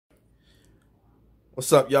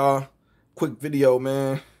What's up, y'all? Quick video,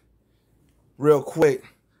 man. Real quick.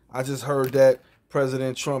 I just heard that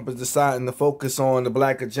President Trump is deciding to focus on the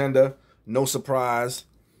black agenda. No surprise.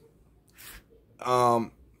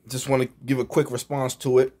 Just want to give a quick response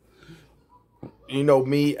to it. You know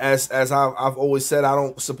me, as I've always said, I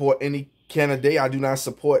don't support any candidate. I do not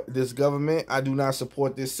support this government. I do not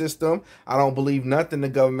support this system. I don't believe nothing the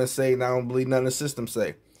government say, and I don't believe nothing the system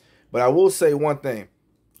say. But I will say one thing.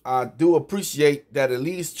 I do appreciate that at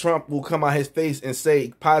least Trump will come out his face and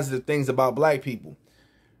say positive things about black people.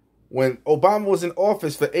 When Obama was in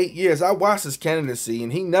office for 8 years, I watched his candidacy,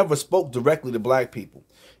 and he never spoke directly to black people.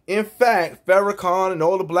 In fact, Farrakhan and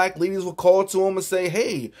all the black leaders would call to him and say,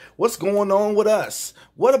 hey, what's going on with us?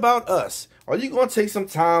 What about us? Are you going to take some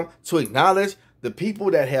time to acknowledge the people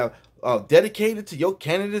that have dedicated to your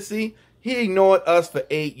candidacy? He ignored us for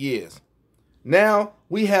 8 years. Now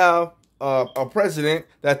we have a president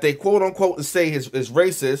that they quote unquote say is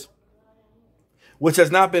racist, which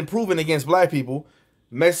has not been proven against black people.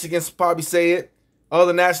 Mexicans probably say it.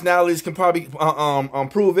 Other nationalities can probably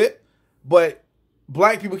prove it. But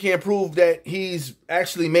black people can't prove that he's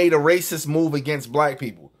actually made a racist move against black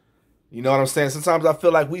people. You know what I'm saying? Sometimes I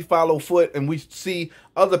feel like we follow foot and we see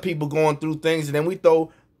other people going through things and then we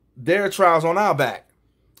throw their trials on our back.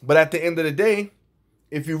 But at the end of the day,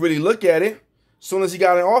 if you really look at it, as soon as he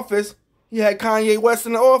got in office, he had Kanye West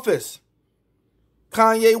in the office.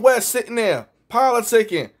 Kanye West sitting there,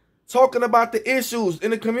 politicking, talking about the issues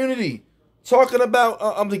in the community, talking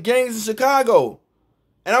about the gangs in Chicago.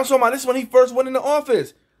 And I'm talking about this when he first went into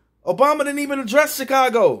office. Obama didn't even address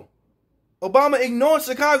Chicago. Obama ignored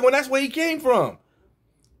Chicago, and that's where he came from.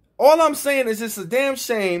 All I'm saying is it's a damn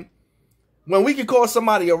shame when we can call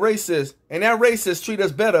somebody a racist, and that racist treat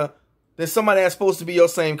us better than somebody that's supposed to be your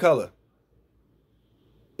same color.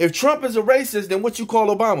 If Trump is a racist, then what you call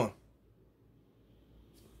Obama?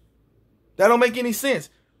 That don't make any sense.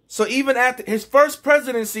 So even after his first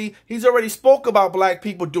presidency, he's already spoke about black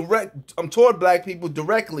people toward black people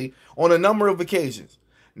directly on a number of occasions.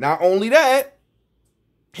 Not only that,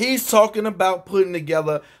 he's talking about putting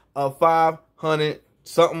together a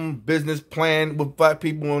 500-something business plan with black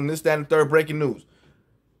people on this, that, and third. Breaking news.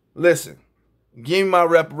 Listen, give me my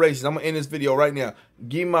reparations. I'm going to end this video right now.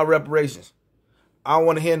 Give me my reparations. I don't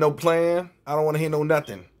want to hear no plan. I don't want to hear no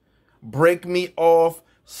nothing. Break me off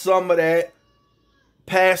some of that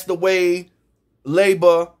passed away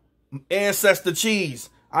labor ancestor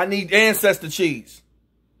cheese. I need ancestor cheese.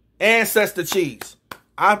 Ancestor cheese.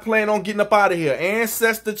 I plan on getting up out of here.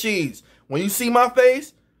 Ancestor cheese. When you see my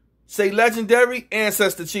face, say legendary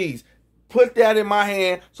ancestor cheese. Put that in my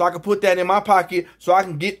hand so I can put that in my pocket so I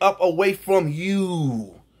can get up away from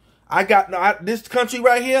you. I got this country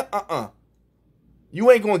right here. You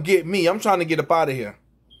ain't gonna get me. I'm trying to get up out of here.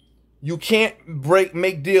 You can't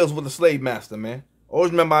make deals with a slave master, man.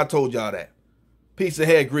 Always remember I told y'all that. Piece of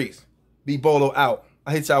head grease. B.O.L.O out.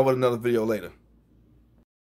 I'll hit y'all with another video later.